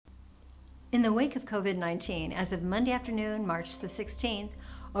In the wake of COVID-19, as of Monday afternoon, March the 16th,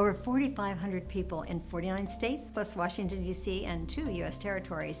 over 4,500 people in 49 states, plus Washington, D.C., and 2 U.S.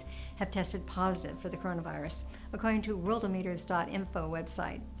 territories have tested positive for the coronavirus, according to worldometers.info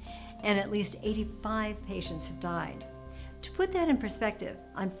website, and at least 85 patients have died. To put that in perspective,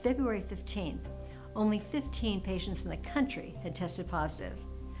 on February 15th, only 15 patients in the country had tested positive.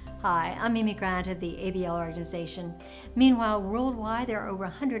 Hi, I'm Mimi Grant of the ABL organization. Meanwhile, worldwide, there are over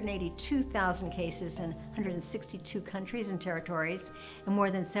 182,000 cases in 162 countries and territories, and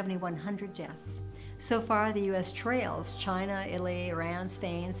more than 7,100 deaths. So far, the U.S. trails China, Italy, Iran,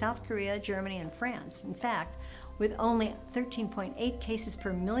 Spain, South Korea, Germany, and France. In fact, with only 13.8 cases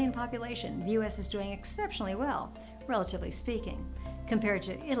per million population, the U.S. is doing exceptionally well, relatively speaking, compared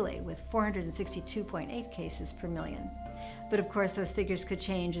to Italy with 462.8 cases per million. But of course, those figures could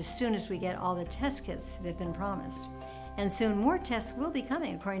change as soon as we get all the test kits that have been promised. And soon more tests will be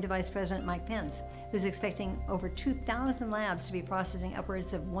coming, according to Vice President Mike Pence, who's expecting over 2,000 labs to be processing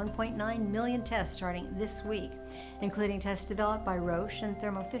upwards of 1.9 million tests starting this week, including tests developed by Roche and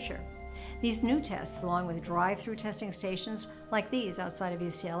Thermo Fisher. These new tests, along with drive-through testing stations like these outside of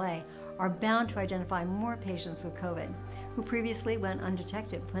UCLA, are bound to identify more patients with COVID, who previously went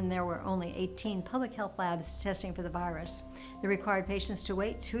undetected when there were only 18 public health labs testing for the virus. They required patients to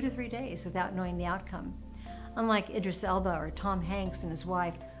wait 2 to 3 days without knowing the outcome. Unlike Idris Elba or Tom Hanks and his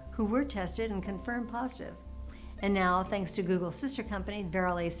wife, who were tested and confirmed positive. And now, thanks to Google's sister company,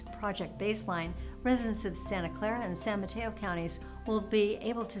 Verily's Project Baseline, residents of Santa Clara and San Mateo counties will be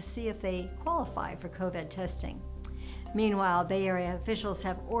able to see if they qualify for COVID testing. Meanwhile, Bay Area officials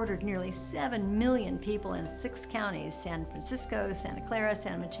have ordered nearly 7 million people in 6 counties, San Francisco, Santa Clara,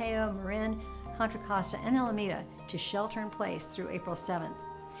 San Mateo, Marin, Contra Costa, and Alameda, to shelter in place through April 7th.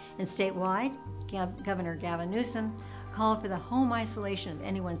 And statewide, Governor Gavin Newsom called for the home isolation of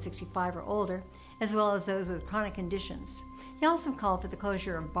anyone 65 or older, as well as those with chronic conditions. He also called for the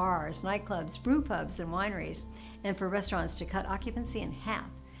closure of bars, nightclubs, brew pubs, and wineries, and for restaurants to cut occupancy in half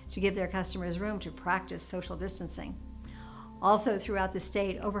to give their customers room to practice social distancing. Also throughout the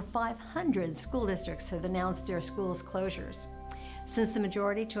state, over 500 school districts have announced their schools' closures. Since the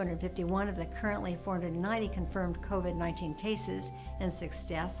majority, 251 of the currently 490 confirmed COVID-19 cases and 6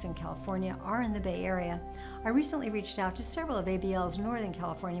 deaths in California are in the Bay Area, I recently reached out to several of ABL's Northern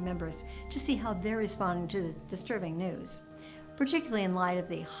California members to see how they're responding to the disturbing news. Particularly in light of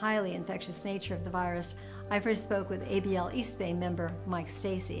the highly infectious nature of the virus, I first spoke with ABL East Bay member Mike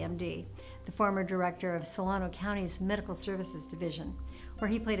Stacy, MD, the former director of Solano County's Medical Services Division, where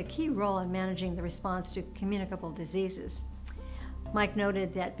he played a key role in managing the response to communicable diseases. Mike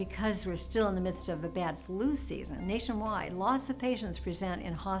noted that because we're still in the midst of a bad flu season, nationwide, lots of patients present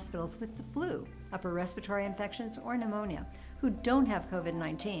in hospitals with the flu, upper respiratory infections, or pneumonia, who don't have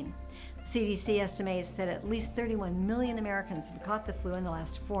COVID-19. The CDC estimates that at least 31 million Americans have caught the flu in the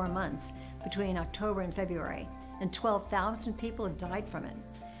last 4 months, between October and February, and 12,000 people have died from it.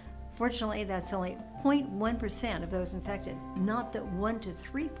 Fortunately, that's only 0.1% of those infected, not the 1 to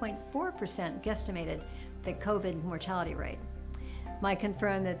 3.4% guesstimated the COVID mortality rate. Mike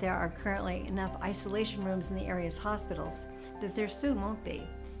confirmed that there are currently enough isolation rooms in the area's hospitals, that there soon won't be.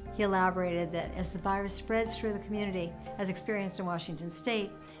 He elaborated that as the virus spreads through the community, as experienced in Washington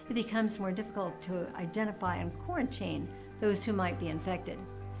State, it becomes more difficult to identify and quarantine those who might be infected.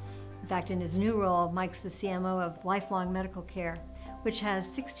 In fact, in his new role, Mike's the CMO of Lifelong Medical Care, which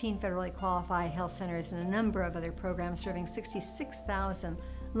has 16 federally qualified health centers and a number of other programs serving 66,000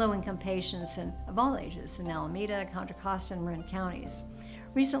 low-income patients of all ages in Alameda, Contra Costa, and Marin counties.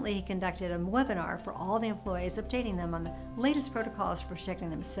 Recently, he conducted a webinar for all the employees, updating them on the latest protocols for protecting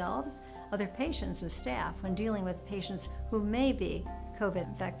themselves, other patients, and staff when dealing with patients who may be COVID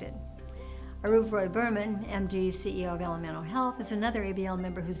infected. Arup Roy Berman, MD, CEO of Elemental Health, is another ABL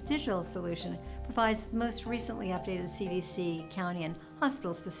member whose digital solution provides the most recently updated CDC, county, and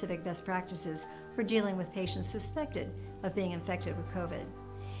hospital-specific best practices for dealing with patients suspected of being infected with COVID.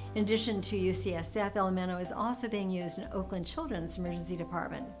 In addition to UCSF, Elemento is also being used in Oakland Children's Emergency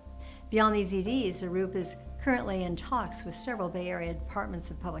Department. Beyond these EDs, Arup is currently in talks with several Bay Area departments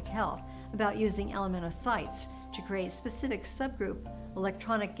of public health about using Elemento sites to create specific subgroup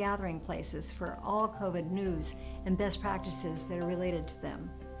electronic gathering places for all COVID news and best practices that are related to them.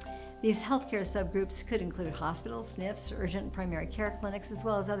 These healthcare subgroups could include hospitals, SNFs, urgent primary care clinics, as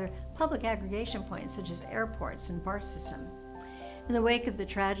well as other public aggregation points such as airports and BART system. In the wake of the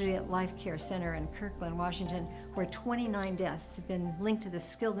tragedy at Life Care Center in Kirkland, Washington, where 29 deaths have been linked to the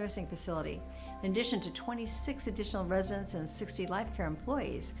skilled nursing facility, in addition to 26 additional residents and 60 Life Care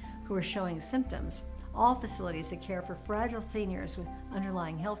employees who are showing symptoms, all facilities that care for fragile seniors with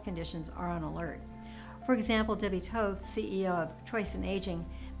underlying health conditions are on alert. For example, Debbie Toth, CEO of Choice in Aging,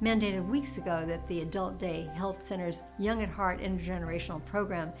 mandated weeks ago that the Adult Day Health Center's Young at Heart intergenerational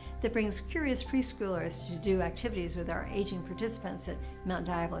program that brings curious preschoolers to do activities with our aging participants at Mount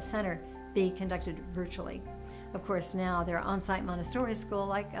Diablo Center be conducted virtually. Of course, now their on-site Montessori school,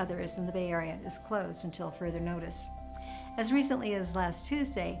 like others in the Bay Area, is closed until further notice. As recently as last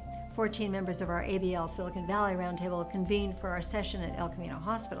Tuesday, 14 members of our ABL Silicon Valley Roundtable convened for our session at El Camino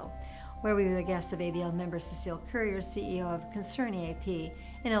Hospital, where we were the guests of ABL member Cecile Courier, CEO of Concern EAP,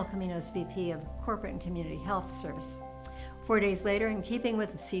 and El Camino's VP of Corporate and Community Health Service. 4 days later, in keeping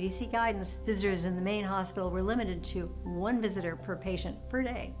with CDC guidance, visitors in the main hospital were limited to 1 visitor per patient per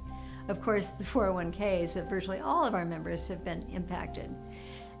day. Of course, the 401ks of virtually all of our members have been impacted.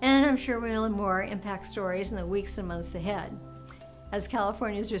 And I'm sure we'll have more impact stories in the weeks and months ahead. As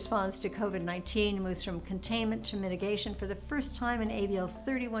California's response to COVID-19 moves from containment to mitigation for the first time in ABL's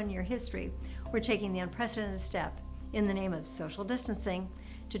 31-year history, we're taking the unprecedented step, in the name of social distancing,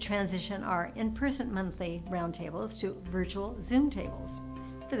 to transition our in-person monthly roundtables to virtual Zoom tables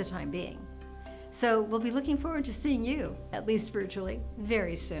for the time being. So we'll be looking forward to seeing you, at least virtually,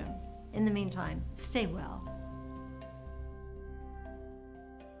 very soon. In the meantime, stay well.